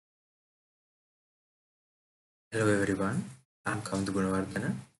Hello everyone, I'm Kavindu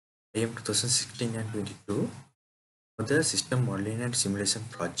Gunawardena. I am 2016 and 22. For the system modeling and simulation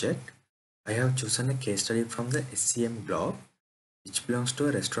project, I have chosen a case study from the SCM blog, which belongs to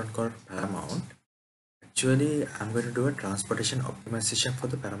a restaurant called Paramount. Actually, I'm going to do a transportation optimization for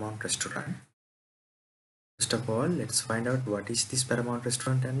the Paramount restaurant. First of all, let's find out what is this Paramount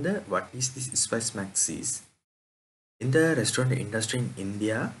restaurant and what is this Spice Maxis. In the restaurant industry in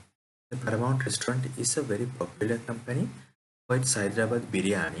India, the Paramount restaurant is a very popular company for its Hyderabad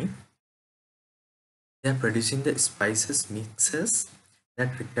biryani. They are producing the spices mixes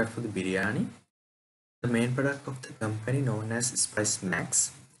that required for the biryani. The main product of the company known as Spice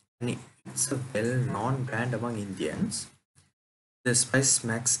Max, and it's a well-known brand among Indians. The Spice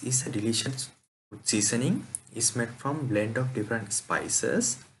Max is a delicious food seasoning. It's made from blend of different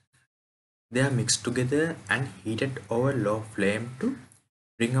spices. They are mixed together and heated over low flame to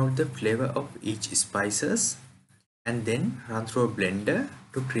bring out the flavor of each spices, and then run through a blender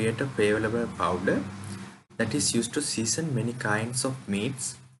to create a flavorable powder that is used to season many kinds of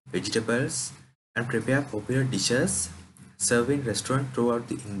meats, vegetables, and prepare popular dishes served in restaurants throughout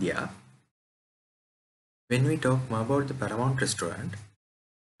the India. When we talk more about the Paramount restaurant,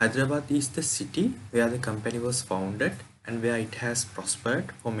 Hyderabad is the city where the company was founded and where it has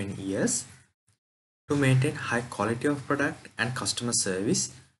prospered for many years. To maintain high quality of product and customer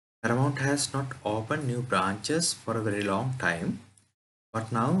service, Paramount has not opened new branches for a very long time,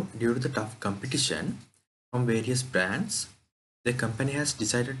 but now, due to the tough competition from various brands, the company has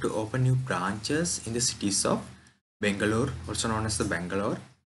decided to open new branches in the cities of Bangalore, also known as the Bangalore,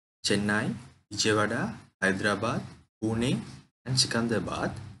 Chennai, Vijayawada, Hyderabad, Pune, and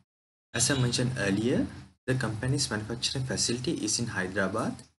Secunderabad. As I mentioned earlier, the company's manufacturing facility is in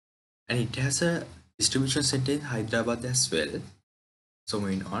Hyderabad and it has a distribution center in Hyderabad as well. So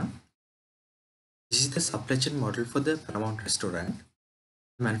moving on, this is the supply chain model for the Paramount restaurant.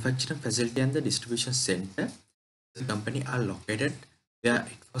 The manufacturing facility and the distribution center of the company are located where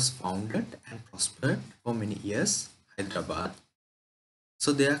it was founded and prospered for many years, Hyderabad.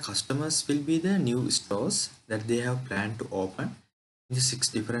 So their customers will be the new stores that they have planned to open in the 6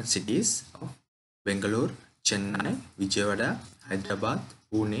 different cities of Bangalore, Chennai, Vijayawada, Hyderabad,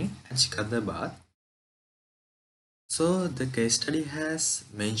 Pune, and Secunderabad. So the case study has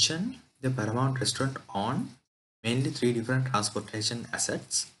mentioned the Paramount restaurant on mainly 3 different transportation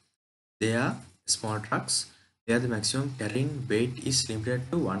assets. They are small trucks where the maximum carrying weight is limited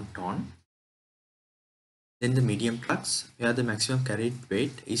to 1 ton. Then the medium trucks where the maximum carried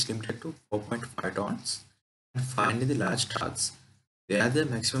weight is limited to 4.5 tons. And finally the large trucks where the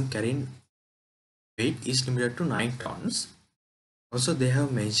maximum carrying weight is limited to 9 tons. Also they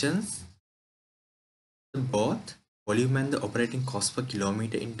have mentioned both volume and the operating cost per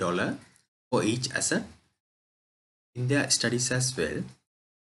kilometer in dollar for each asset in their studies as well.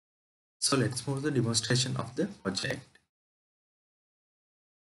 So let's move to the demonstration of the project.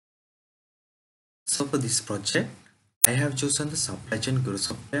 So for this project, I have chosen the supply chain Guru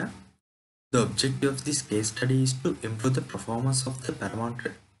software. The objective of this case study is to improve the performance of the Paramount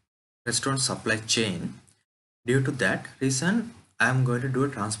restaurant supply chain. Due to that reason, I am going to do a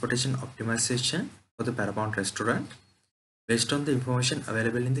transportation optimization for the Paramount restaurant based on the information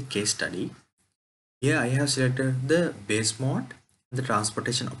available in the case study. Here I have selected the base mode, the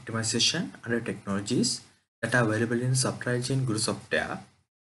transportation optimization under technologies that are available in the supply chain Guru software.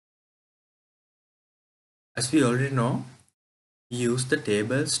 As we already know, we use the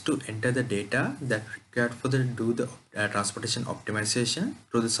tables to enter the data that required for the do the transportation optimization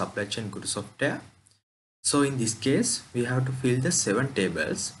through the supply chain Guru software. So in this case, we have to fill the 7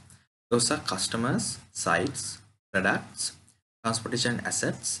 tables. Those are customers, sites, products, transportation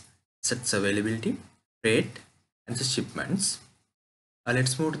assets, assets availability, rate, and the shipments.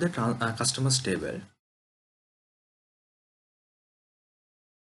 Let's move to the customers table.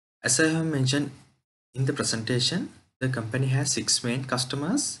 As I have mentioned in the presentation, the company has 6 main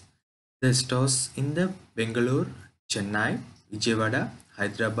customers. The stores in the Bangalore, Chennai, Vijayawada,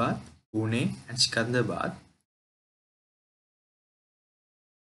 Hyderabad, Pune, and Secunderabad.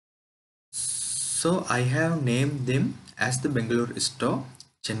 So I have named them as the Bangalore store,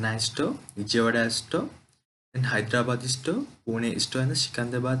 Chennai store, Vijayawada store, and Hyderabad store, Pune store, and the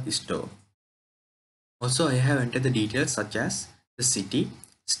Secunderabad store. Also, I have entered the details such as the city,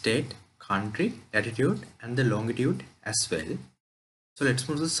 state, country, latitude, and the longitude as well. So let's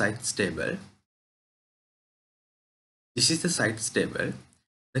move to the sites table. This is the sites table.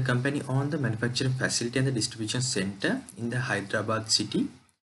 The company owns the manufacturing facility and the distribution center in the Hyderabad city,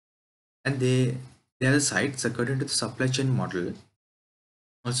 and they are the sites according to the supply chain model.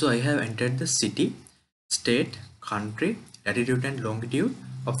 Also, I have entered the city. state, country, latitude and longitude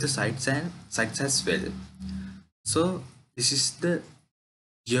of the sites and sites as well. So this is the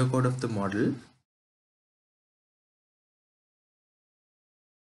geocode of the model.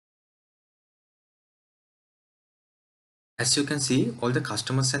 As you can see, all the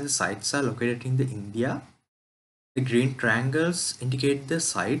customers and the sites are located in the India. The green triangles indicate the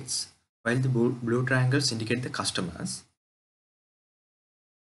sites, while the blue triangles indicate the customers.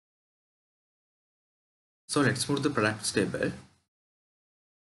 So let's move to the products table.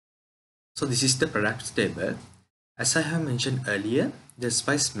 So this is the products table. As I have mentioned earlier, the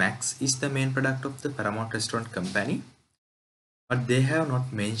Spice Max is the main product of the Paramount Restaurant Company, but they have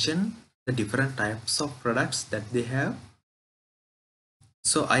not mentioned the different types of products that they have.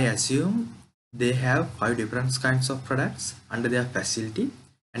 So I assume they have 5 different kinds of products under their facility,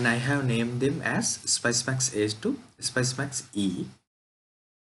 and I have named them as Spice Max A to Spice Max E.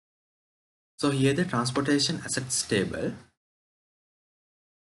 So here the transportation assets table.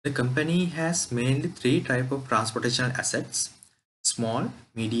 The company has mainly 3 types of transportation assets: small,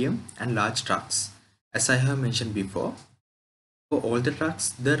 medium and large trucks. As I have mentioned before, for all the trucks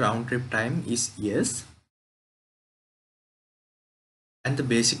the round trip time is years, and the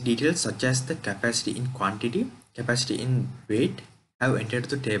basic details such as the capacity in quantity, capacity in weight have entered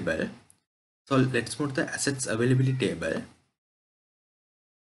the table. So let's move to the assets availability table.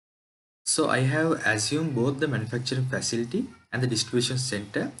 So I have assumed both the manufacturing facility and the distribution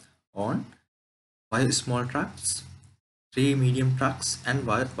center on 5 small trucks, 3 medium trucks and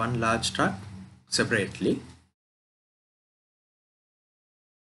 1 large truck separately.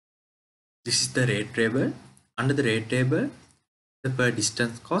 This is the rate table. Under the rate table, the per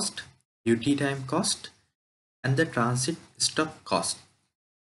distance cost, duty time cost and the transit stop cost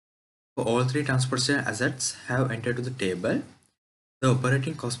for all 3 transportation assets have entered to the table. The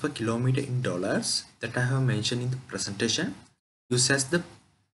operating cost per kilometer in dollars that I have mentioned in the presentation used as the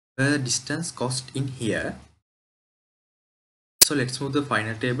per distance cost in here. So let's move to the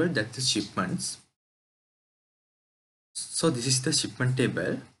final table, that is shipments. So this is the shipment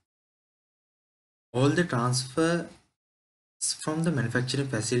table. All the transfer from the manufacturing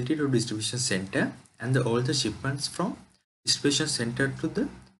facility to distribution center and all the shipments from distribution center to the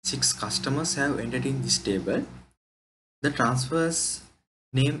 6 customers have entered in this table. The transfers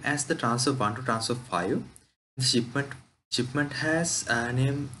name as the transfer 1 to transfer 5. The shipment has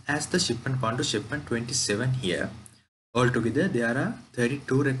name as the shipment 1 to shipment 27 here. Altogether there are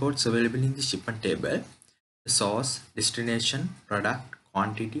 32 records available in the shipment table. The source, destination, product,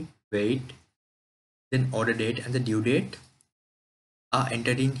 quantity, weight, then order date and the due date are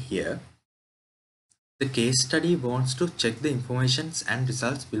entered in here. The case study wants to check the informations and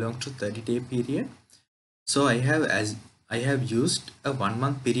results belong to 30-day period. So I have used a 1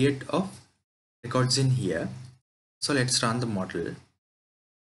 month period of records in here. So let's run the model.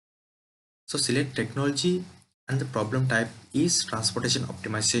 So select technology and the problem type is transportation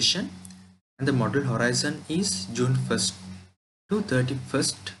optimization and the model horizon is June 1st to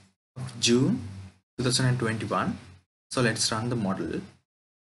 31st of June 2021. So let's run the model.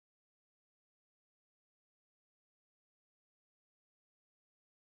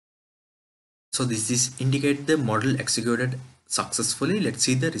 So this is indicate the model executed successfully. Let's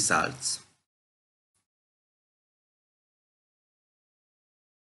see the results.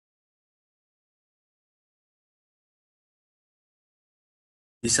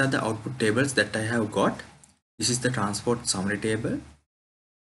 These are the output tables that I have got. This is the transport summary table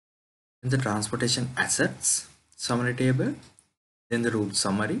and the transportation assets summary table, then the route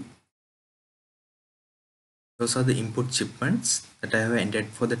summary. Those are the input shipments that I have entered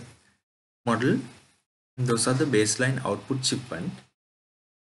for the model. And those are the baseline output shipment.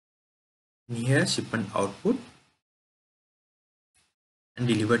 And here shipment output and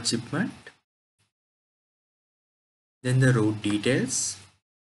delivered shipment. Then the route details,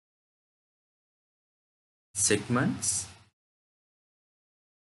 segments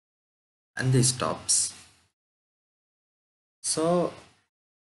and the stops. So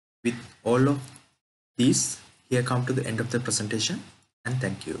with all of these, here come to the end of the presentation and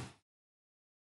thank you.